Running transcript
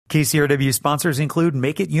KCRW sponsors include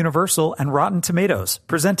Make It Universal and Rotten Tomatoes,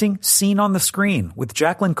 presenting Scene on the Screen with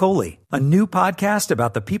Jacqueline Coley, a new podcast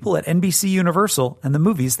about the people at NBC Universal and the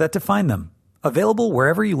movies that define them. Available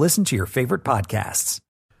wherever you listen to your favorite podcasts.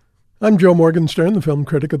 I'm Joe Morgenstern, the film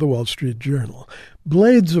critic of the Wall Street Journal.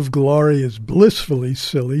 Blades of Glory is blissfully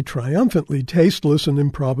silly, triumphantly tasteless, and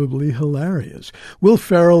improbably hilarious. Will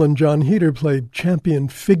Ferrell and John Heder played champion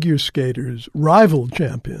figure skaters, rival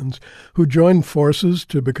champions, who joined forces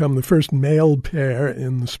to become the first male pair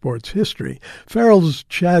in the sport's history. Ferrell's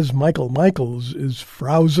Chaz Michaels is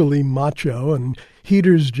frowsily macho, and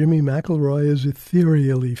Eder's Jimmy McElroy is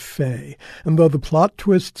ethereally fey. And though the plot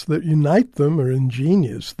twists that unite them are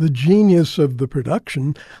ingenious, the genius of the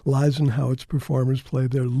production lies in how its performers play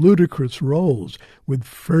their ludicrous roles with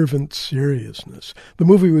fervent seriousness. The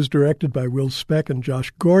movie was directed by Will Speck and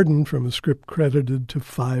Josh Gordon from a script credited to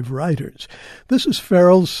 5 writers. This is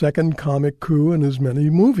Ferrell's second comic coup in as many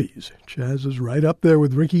movies. Chaz is right up there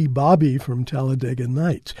with Ricky Bobby from Talladega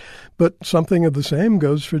Nights. But something of the same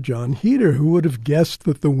goes for John Heder, who would have guessed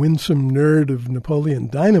that the winsome nerd of Napoleon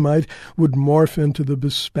Dynamite would morph into the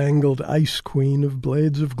bespangled ice queen of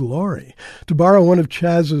Blades of Glory. To borrow one of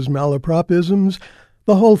Chaz's malapropisms,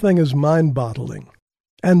 the whole thing is mind-boggling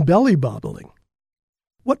and belly-boggling.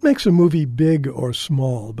 What makes a movie big or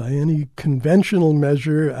small by any conventional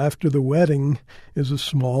measure after the wedding is a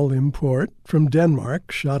small import from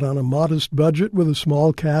Denmark, shot on a modest budget with a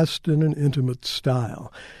small cast and an intimate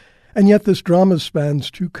style. And yet this drama spans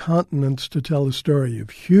 2 continents to tell a story of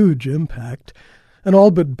huge impact, and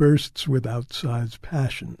all but bursts with outsized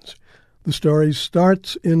passions. The story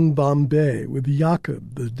starts in Bombay with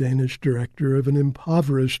Jacob, the Danish director of an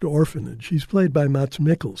impoverished orphanage. He's played by Mads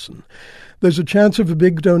Mikkelsen. There's a chance of a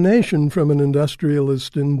big donation from an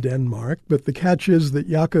industrialist in Denmark, but the catch is that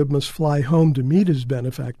Jacob must fly home to meet his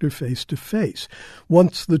benefactor face to face.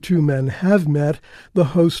 Once the 2 men have met, the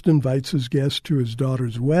host invites his guest to his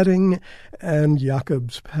daughter's wedding, and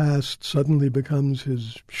Jacob's past suddenly becomes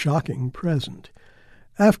his shocking present.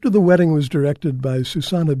 After the Wedding was directed by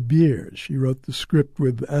Susanne Bier. She wrote the script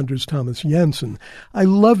with Anders Thomas Jensen. I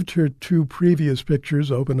loved her 2 previous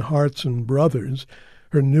pictures, Open Hearts and Brothers.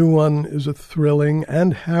 Her new one is a thrilling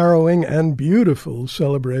and harrowing and beautiful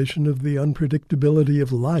celebration of the unpredictability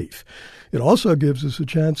of life. It also gives us a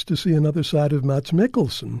chance to see another side of Mads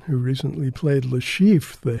Mikkelsen, who recently played Le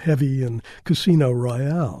Chiffre, the heavy in Casino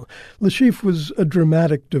Royale. Le Chiffre was a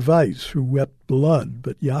dramatic device who wept blood,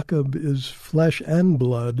 but Jacob is flesh and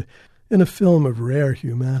blood in a film of rare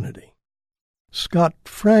humanity. Scott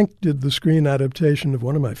Frank did the screen adaptation of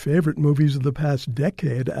one of my favorite movies of the past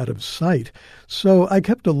decade, Out of Sight, so I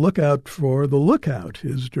kept a lookout for The Lookout,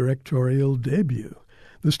 his directorial debut.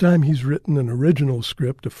 This time he's written an original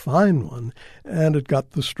script, a fine one, and it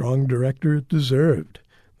got the strong director it deserved.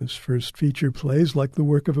 This first feature plays like the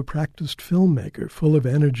work of a practiced filmmaker, full of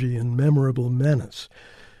energy and memorable menace.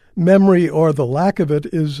 Memory, or the lack of it,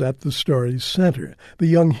 is at the story's center. The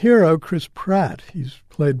young hero, Chris Pratt, he's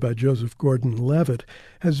played by Joseph Gordon-Levitt,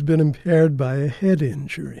 has been impaired by a head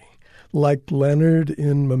injury. Like Leonard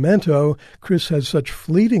in Memento, Chris has such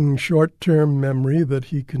fleeting short-term memory that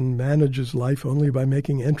he can manage his life only by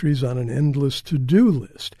making entries on an endless to-do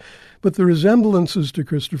list. But the resemblances to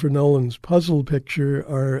Christopher Nolan's puzzle picture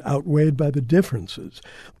are outweighed by the differences.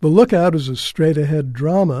 The Lookout is a straight-ahead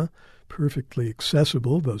drama, perfectly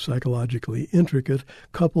accessible, though psychologically intricate,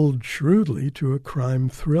 coupled shrewdly to a crime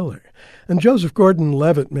thriller. And Joseph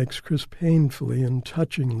Gordon-Levitt makes Chris painfully and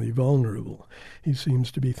touchingly vulnerable. He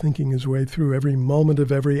seems to be thinking his way through every moment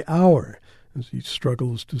of every hour as he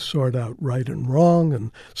struggles to sort out right and wrong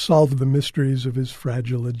and solve the mysteries of his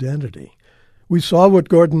fragile identity. We saw what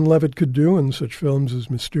Gordon-Levitt could do in such films as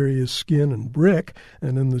Mysterious Skin and Brick,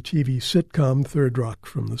 and in the TV sitcom Third Rock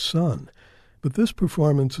from the Sun. But this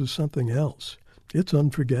performance is something else. It's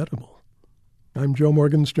unforgettable. I'm Joe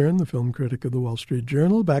Morgenstern, the film critic of the Wall Street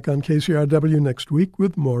Journal, back on KCRW next week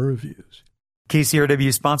with more reviews.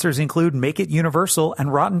 KCRW sponsors include Make It Universal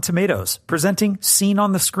and Rotten Tomatoes, presenting Scene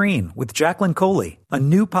on the Screen with Jacqueline Coley, a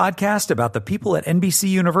new podcast about the people at NBC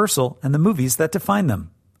Universal and the movies that define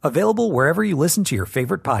them. Available wherever you listen to your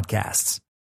favorite podcasts.